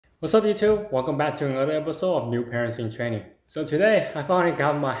What's up YouTube? Welcome back to another episode of New Parents in Training. So today I finally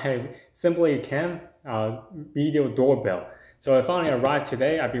got my Simplicam video doorbell. So it finally arrived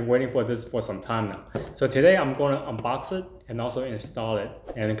today. I've been waiting for this for some time now. So today I'm going to unbox it and also install it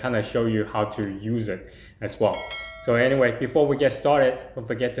and kind of show you how to use it as well. So anyway, before we get started, don't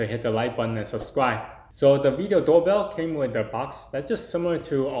forget to hit the like button and subscribe. So the video doorbell came with a box that's just similar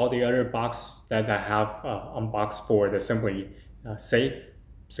to all the other boxes that I have unboxed for the Simplisafe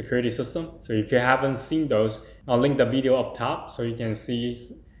security system. So if you haven't seen those, I'll link the video up top so you can see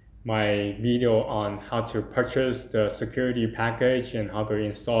my video on how to purchase the security package and how to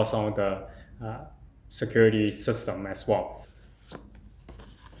install some of the security system as well.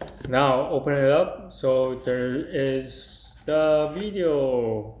 Now open it up. So there is the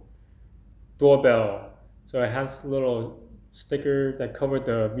video doorbell. So it has a little sticker that covered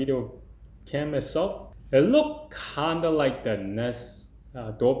the video cam itself. It looked kind of like the Nest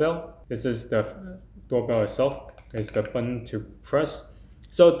doorbell. This is the doorbell itself. There's the button to press.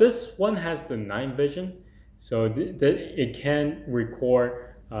 So this one has the night vision, so it can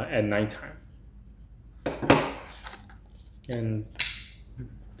record at nighttime. And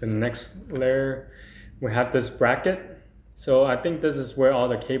the next layer, we have this bracket. So I think this is where all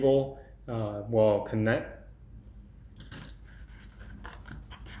the cable will connect.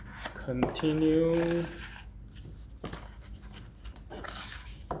 Continue.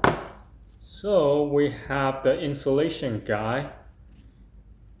 So we have the installation guide.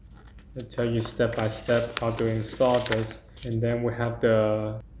 I'll tell you step by step how to install this. And then we have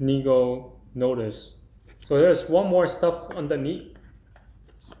the legal notice. So there's one more stuff underneath.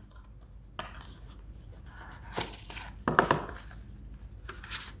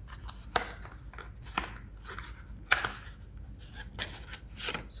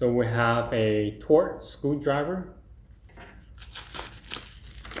 So we have a torque screwdriver.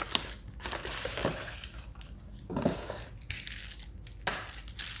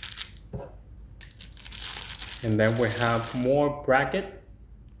 And then we have more bracket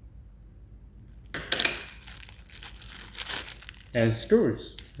and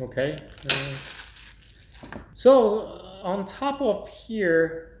screws, okay? So on top of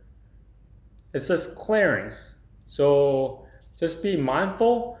here, it says clearance. So just be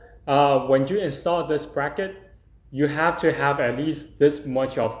mindful, when you install this bracket, you have to have at least this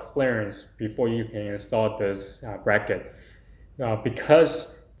much of clearance before you can install this bracket.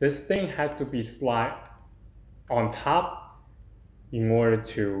 Because this thing has to be slid on top in order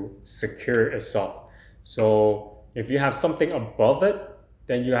to secure itself. So if you have something above it,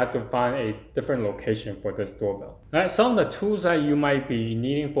 then you have to find a different location for this doorbell. All right, some of the tools that you might be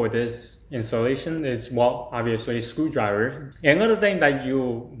needing for this installation is, well, obviously a screwdriver. Another thing that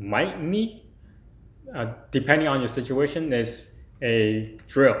you might need, depending on your situation, is a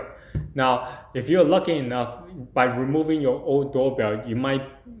drill. Now, if you're lucky enough, by removing your old doorbell, you might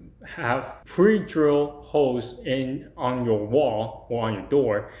have pre-drilled holes on your wall or on your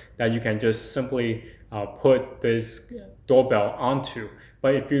door that you can just simply put this doorbell onto.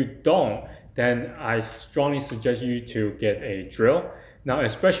 But if you don't, then I strongly suggest you to get a drill. Now,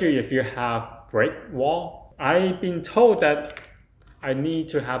 especially if you have brick wall, I've been told that I need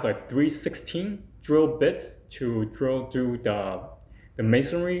to have a 3/16 drill bits to drill through the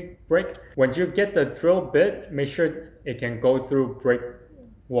masonry brick. When you get the drill bit, make sure it can go through brick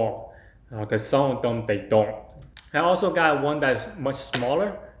wall, because some of them they don't. I also got one that's much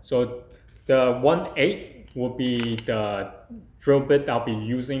smaller. So the 1/8 will be the drill bit I'll be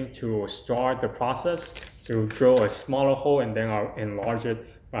using to start the process to drill a smaller hole, and then I'll enlarge it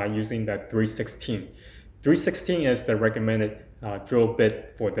by using the 3/16. 3/16 is the recommended drill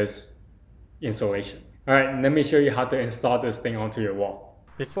bit for this installation. All right, let me show you how to install this thing onto your wall.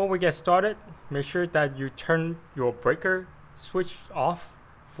 Before we get started, make sure that you turn your breaker switch off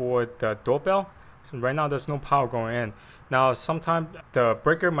for the doorbell. So right now there's no power going in. Now sometimes the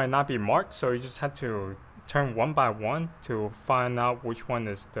breaker might not be marked, so you just have to turn one by one to find out which one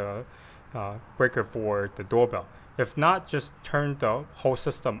is the breaker for the doorbell. If not, just turn the whole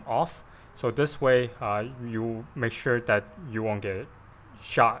system off. So this way you make sure that you won't get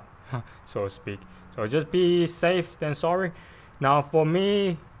shot, so to speak. So just be safe than sorry. Now for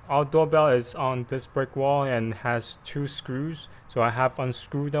me, our doorbell is on this brick wall and has 2 screws. So I have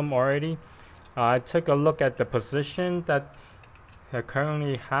unscrewed them already. I took a look at the position that I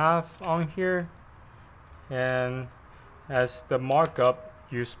currently have on here. And as the markup,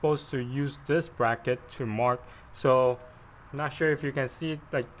 you're supposed to use this bracket to mark. So I'm not sure if you can see,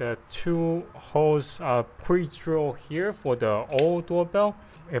 like the 2 holes pre-drilled here for the old doorbell.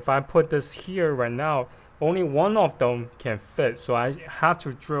 If I put this here right now, only one of them can fit, so I have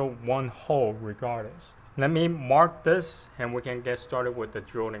to drill one hole regardless. Let me mark this and we can get started with the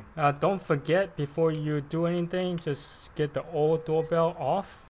drilling. Don't forget, before you do anything, just get the old doorbell off.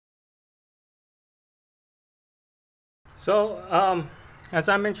 So as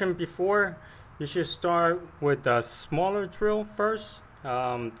I mentioned before, you should start with a smaller drill first.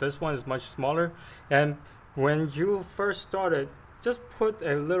 This one is much smaller, and when you first started, just put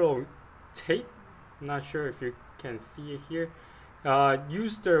a little tape. I'm not sure if you can see it here.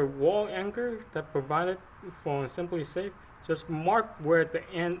 Use the wall anchor that provided from Simplisafe. Just mark where the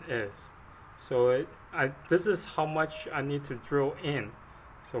end is. So this is how much I need to drill in.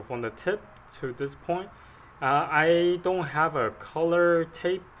 So from the tip to this point. I don't have a color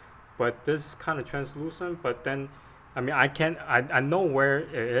tape, but this is kind of translucent. But then, I mean, I know where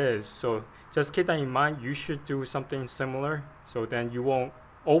it is. So just keep that in mind. You should do something similar, so then you won't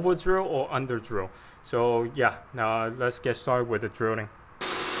over drill or under drill. So yeah, now let's get started with the drilling.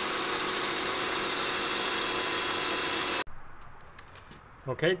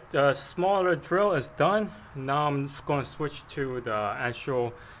 Okay, the smaller drill is done. Now I'm just going to switch to the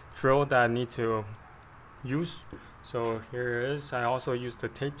actual drill that I need to use. So here it is. I also use the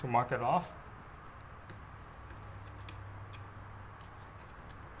tape to mark it off.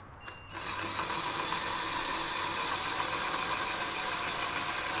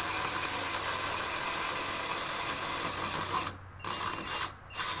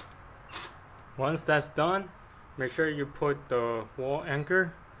 Once that's done, make sure you put the wall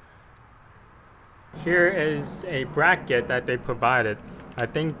anchor. Here is a bracket that they provided. I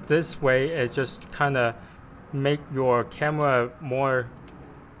think this way it just kind of make your camera more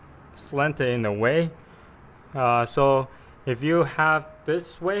slanted in a way. So if you have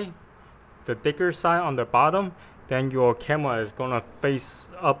this way, the thicker side on the bottom, then your camera is gonna face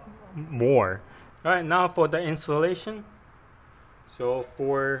up more. Alright, now for the installation. So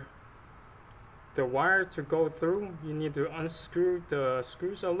for the wire to go through, you need to unscrew the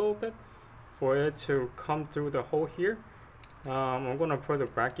screws a little bit for it to come through the hole here. I'm gonna put a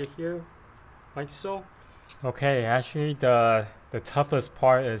bracket here like so. Okay, actually the toughest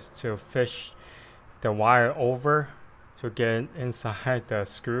part is to fish the wire over to get inside the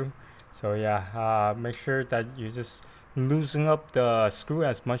screw. So yeah, make sure that you just loosen up the screw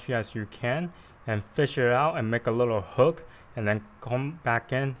as much as you can and fish it out and make a little hook, and then come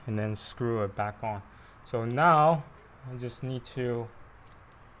back in and then screw it back on. So now I just need to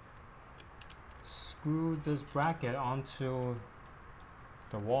screw this bracket onto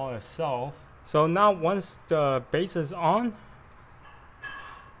the wall itself. So now once the base is on,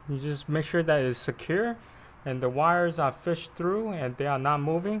 you just make sure that it's secure and the wires are fished through and they are not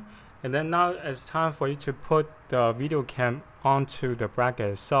moving. And then now it's time for you to put the video cam onto the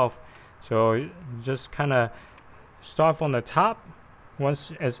bracket itself. So you just kind of start from the top.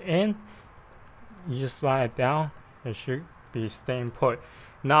 Once it's in, you just slide it down. It should be staying put.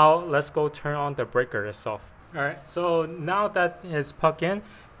 Now let's go turn on the breaker itself. Alright, so now that it's plugged in,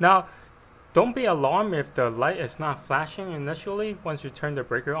 now don't be alarmed if the light is not flashing initially once you turn the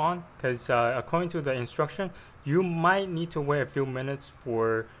breaker on, because according to the instruction, you might need to wait a few minutes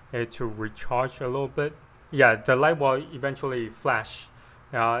for it to recharge a little bit. Yeah, the light will eventually flash,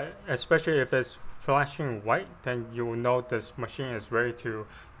 especially if it's flashing white, then you will know this machine is ready to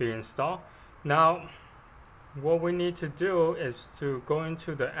be installed. Now, what we need to do is to go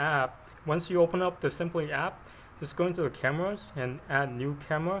into the app. Once you open up the Simply app, just go into the cameras and add new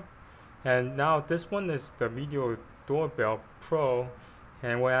camera. And now this one is the Video Doorbell Pro,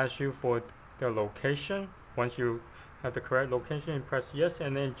 and we'll ask you for the location. Once you have the correct location, you press yes,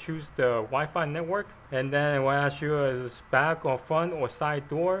 and then choose the Wi-Fi network. And then it will ask you is back or front or side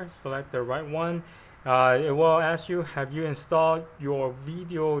door. Select the right one. It will ask you, have you installed your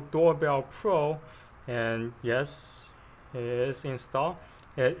Video Doorbell Pro? And yes, it is installed.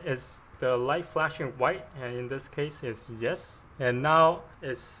 It is the light flashing white, and in this case it's yes. And now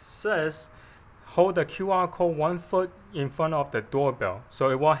it says hold the QR code 1 foot in front of the doorbell,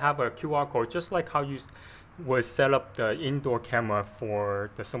 so it will have a QR code just like how you would set up the indoor camera for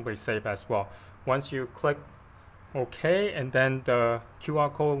the Simplisafe as well. Once you click OK, and then the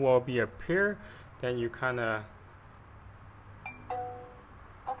QR code will be appear, then you kind of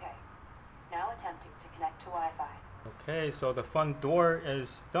attempting to connect to Wi-Fi. Okay, so the front door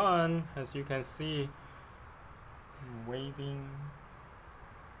is done, as you can see. Waving.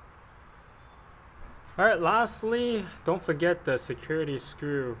 Alright, lastly, don't forget the security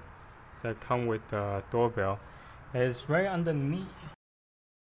screw that come with the doorbell. It's right underneath.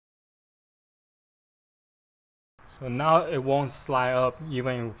 So now it won't slide up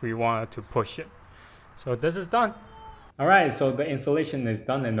even if we wanted to push it. So this is done. All right, so the installation is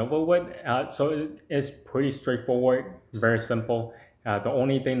done and over with. So it's pretty straightforward, very simple. The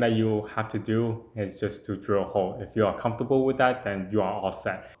only thing that you have to do is just to drill a hole. If you are comfortable with that, then you are all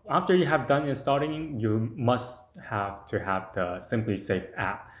set. After you have done installing, you must have to have the Simplisafe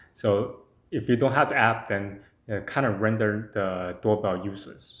app. So if you don't have the app, then kind of render the doorbell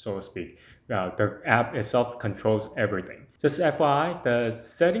useless, so to speak. The app itself controls everything. Just FYI, the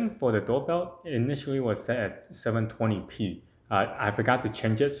setting for the doorbell initially was set at 720p. I forgot to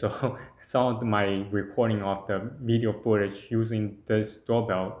change it, so some of my recording of the video footage using this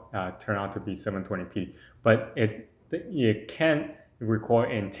doorbell turned out to be 720p. But it can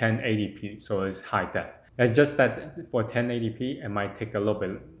record in 1080p, so it's high def. It's just that for 1080p, it might take a little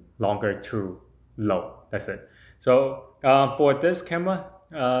bit longer to load. That's it. So for this camera,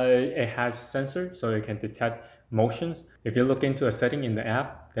 it has sensors, so it can detect motions. If you look into a setting in the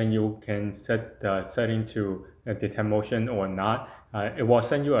app, then you can set the setting to detect motion or not. It will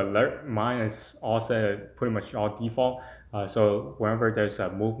send you an alert. Mine is all set pretty much all default. So whenever there's a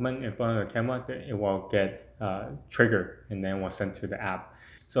movement in front of the camera, it will get triggered and then will send to the app.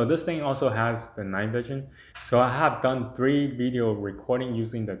 So this thing also has the night vision. So I have done 3 video recording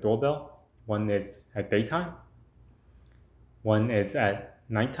using the doorbell. One is at daytime, one is at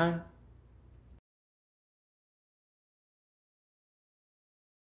nighttime,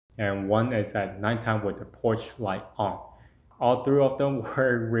 and one is at nighttime with the porch light on. All 3 of them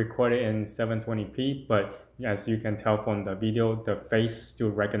were recorded in 720p, but as you can tell from the video, the face is still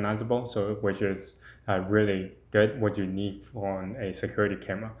recognizable, so which is really good, what you need on a security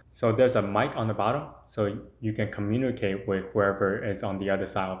camera. So there's a mic on the bottom, so you can communicate with whoever is on the other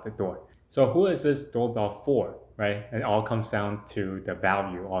side of the door. So who is this doorbell for, right? It all comes down to the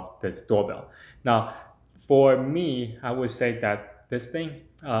value of this doorbell. Now, for me, I would say that this thing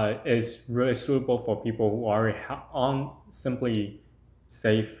is really suitable for people who already on Simplisafe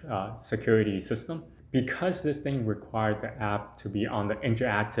security system. Because this thing required the app to be on the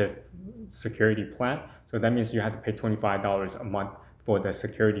interactive security plan, so that means you have to pay $25 a month for the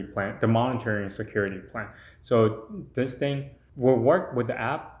security plan, the monitoring security plan. So this thing will work with the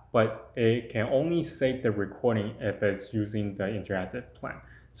app, but it can only save the recording if it's using the interactive plan.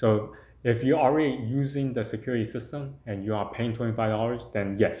 So if you're already using the security system and you are paying $25,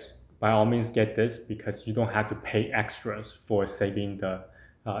 then yes, by all means get this, because you don't have to pay extras for saving the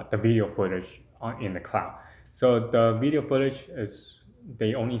video footage in the cloud. So the video footage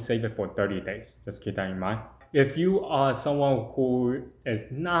they only save it for 30 days. Just keep that in mind. If you are someone who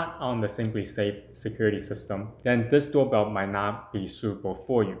is not on the Simplisafe security system, then this doorbell might not be suitable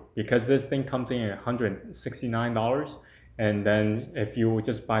for you, because this thing comes in at $169. And then if you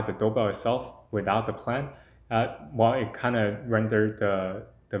just buy the doorbell itself without the plan, well, it kind of rendered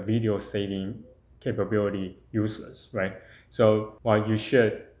the video saving capability useless, right? So, well, you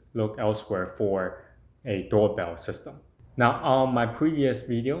should look elsewhere for a doorbell system. Now, on my previous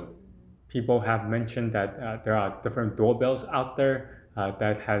video, people have mentioned that there are different doorbells out there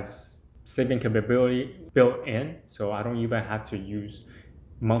that has saving capability built in, so I don't even have to use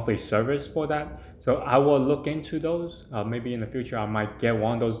monthly service for that. So I will look into those. Maybe in the future I might get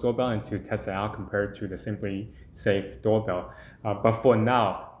one of those doorbell and to test it out compared to the Simplisafe doorbell. But for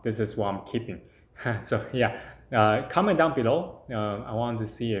now, this is what I'm keeping. So yeah, comment down below. I want to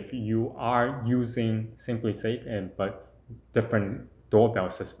see if you are using Simplisafe but different doorbell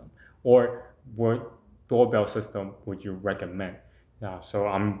system, or what doorbell system would you recommend? So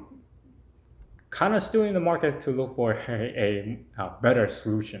I'm kind of still in the market to look for a better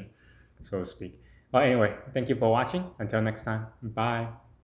solution, so to speak. Well, anyway, thank you for watching. Until next time, bye.